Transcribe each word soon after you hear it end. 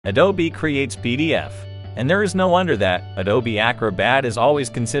Adobe creates PDF, and there is no wonder that Adobe Acrobat is always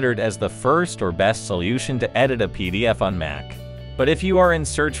considered as the first or best solution to edit a PDF on Mac. But if you are in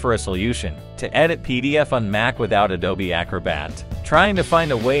search for a solution to edit PDF on Mac without Adobe Acrobat, trying to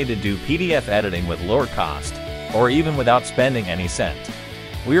find a way to do PDF editing with lower cost, or even without spending any cent,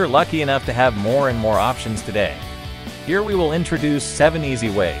 we are lucky enough to have more and more options today. Here we will introduce 7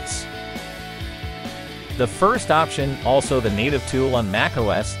 easy ways. The first option, also the native tool on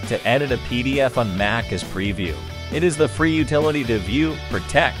macOS to edit a PDF on Mac, is Preview. It is the free utility to view,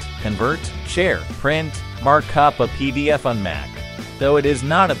 protect, convert, share, print, mark up a PDF on Mac. Though it is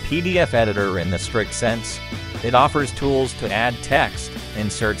not a PDF editor in the strict sense, it offers tools to add text,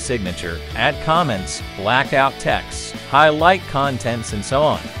 insert signature, add comments, black out text, highlight contents, and so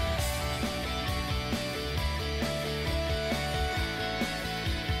on.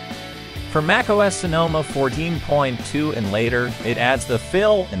 For macOS Sonoma 14.2 and later, it adds the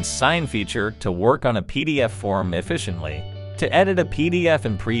fill and sign feature to work on a PDF form efficiently. To edit a PDF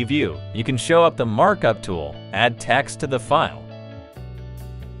in Preview, you can show up the markup tool, add text to the file,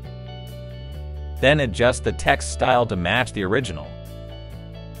 then adjust the text style to match the original.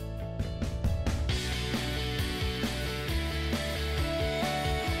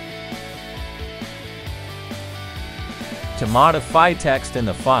 To modify text in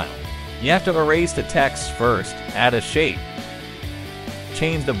the file, you have to erase the text first, add a shape,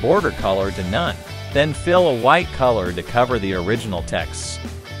 change the border color to none, then fill a white color to cover the original text.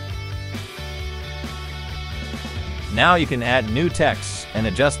 Now you can add new text and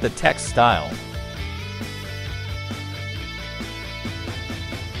adjust the text style.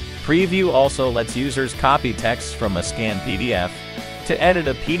 Preview also lets users copy text from a scanned PDF. To edit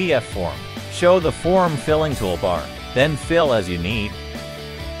a PDF form, show the form filling toolbar, then fill as you need.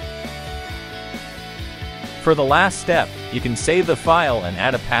 For the last step, you can save the file and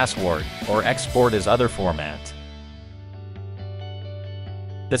add a password, or export as other format.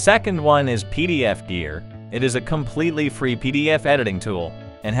 The second one is PDFgear. It is a completely free PDF editing tool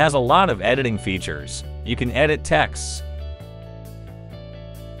and has a lot of editing features. You can edit texts,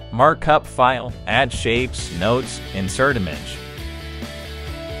 mark up file, add shapes, notes, insert image.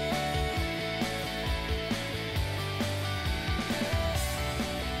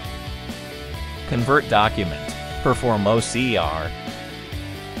 Convert document, perform OCR,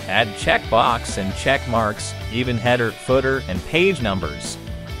 add checkbox and check marks, even header, footer, and page numbers.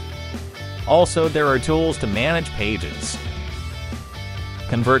 Also, there are tools to manage pages.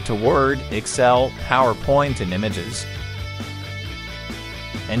 Convert to Word, Excel, PowerPoint, and images.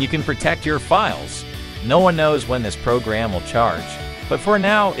 And you can protect your files. No one knows when this program will charge, but for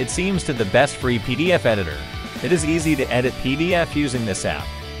now, it seems to the best free PDF editor. It is easy to edit PDF using this app.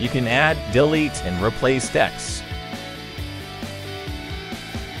 You can add, delete, and replace text.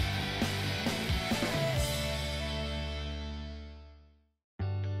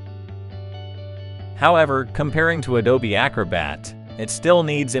 However, comparing to Adobe Acrobat, it still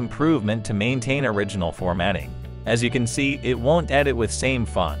needs improvement to maintain original formatting. As you can see, it won't edit with same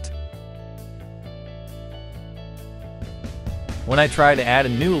font. When I try to add a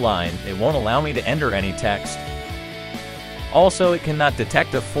new line, it won't allow me to enter any text. Also, it cannot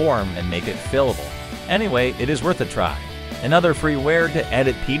detect a form and make it fillable. Anyway, it is worth a try. Another freeware to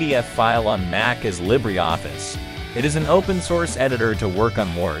edit PDF file on Mac is LibreOffice. It is an open source editor to work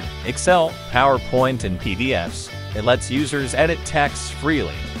on Word, Excel, PowerPoint, and PDFs. It lets users edit text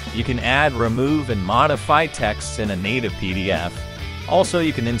freely. You can add, remove, and modify texts in a native PDF. Also,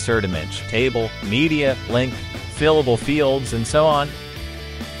 you can insert image, table, media, link, fillable fields, and so on.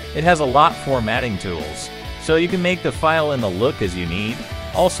 It has a lot formatting tools, so you can make the file and the look as you need.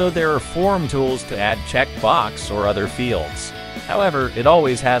 Also, there are form tools to add checkbox or other fields. However, it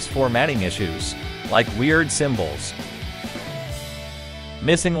always has formatting issues, like weird symbols,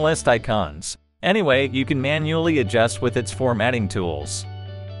 missing list icons. Anyway, you can manually adjust with its formatting tools.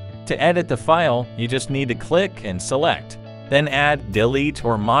 To edit the file, you just need to click and select, then add, delete,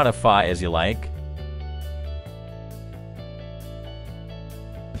 or modify as you like.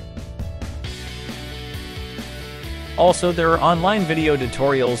 Also, there are online video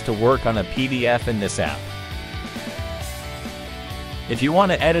tutorials to work on a PDF in this app. If you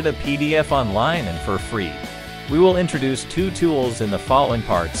want to edit a PDF online and for free, we will introduce 2 tools in the following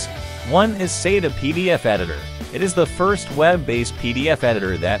parts. One is Sejda PDF Editor. It is the first web-based PDF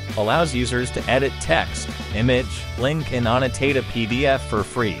editor that allows users to edit text, image, link, and annotate a PDF for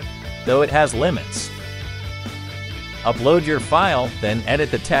free, though it has limits. Upload your file, then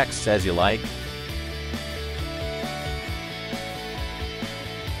edit the text as you like.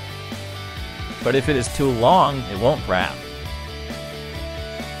 But if it is too long, it won't wrap.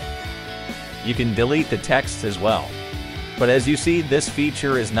 You can delete the text as well. But as you see, this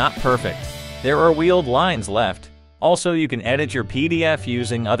feature is not perfect. There are wheeled lines left. Also, you can edit your PDF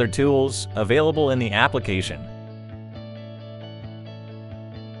using other tools available in the application.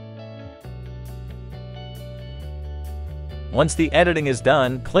 Once the editing is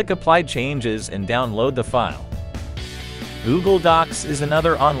done, click Apply Changes and download the file. Google Docs is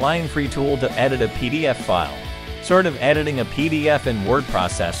another online free tool to edit a PDF file. Sort of editing a PDF in word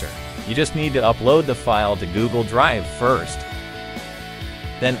processor. You just need to upload the file to Google Drive first.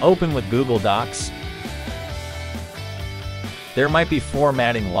 Then open with Google Docs. There might be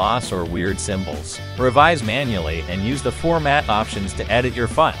formatting loss or weird symbols. Revise manually and use the format options to edit your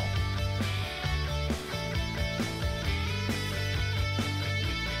file.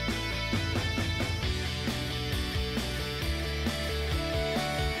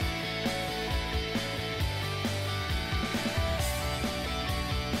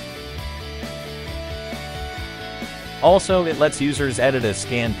 Also, it lets users edit a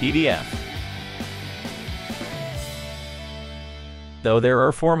scanned PDF. Though there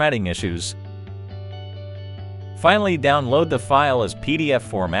are formatting issues. Finally, download the file as PDF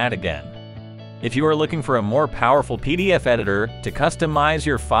format again. If you are looking for a more powerful PDF editor to customize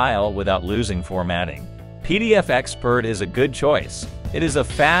your file without losing formatting, PDF Expert is a good choice. It is a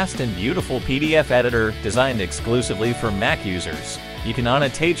fast and beautiful PDF editor designed exclusively for Mac users. You can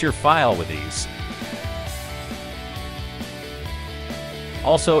annotate your file with ease.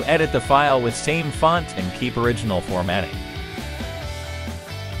 Also, edit the file with same font and keep original formatting.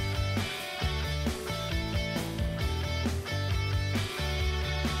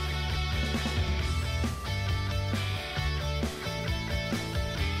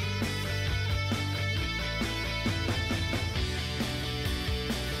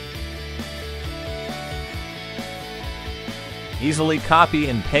 Easily copy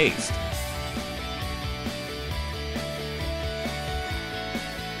and paste.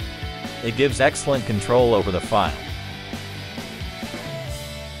 It gives excellent control over the file.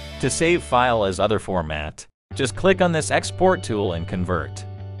 To save file as other format, just click on this export tool and convert.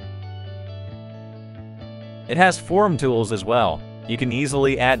 It has form tools as well. You can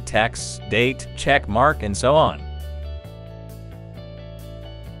easily add text, date, check mark, and so on.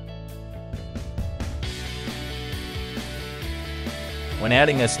 When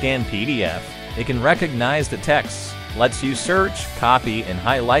adding a scanned PDF, it can recognize the text, lets you search, copy, and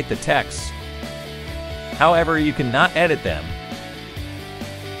highlight the text. However, you cannot edit them.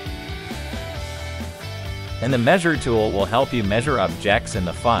 And the measure tool will help you measure objects in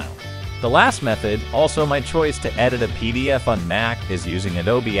the file. The last method, also my choice to edit a PDF on Mac, is using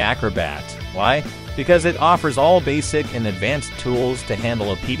Adobe Acrobat. Why? Because it offers all basic and advanced tools to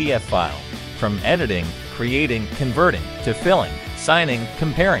handle a PDF file. From editing, creating, converting, to filling, signing,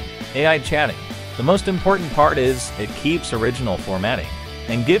 comparing, AI chatting. The most important part is it keeps original formatting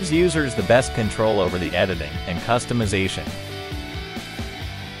and gives users the best control over the editing and customization.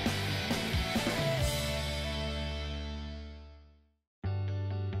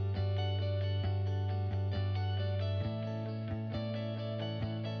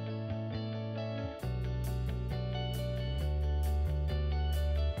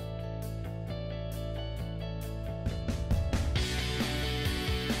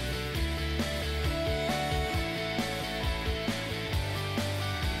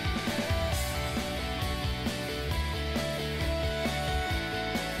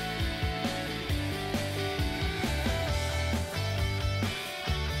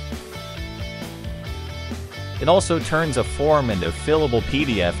 It also turns a form into fillable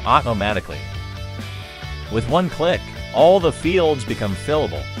PDF automatically. With one click, all the fields become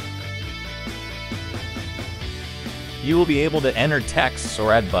fillable. You will be able to enter texts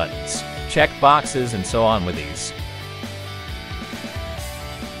or add buttons, check boxes, and so on with these.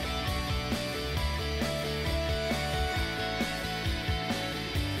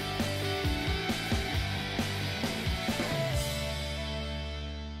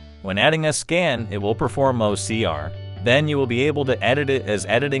 When adding a scan, it will perform OCR. Then you will be able to edit it as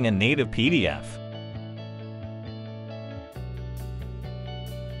editing a native PDF.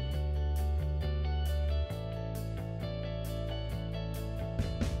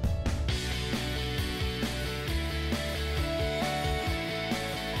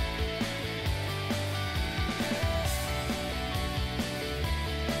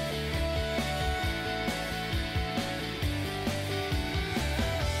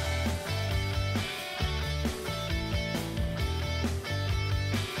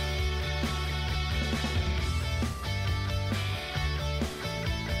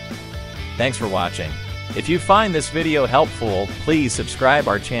 Thanks for watching. If you find this video helpful, please subscribe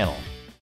our channel.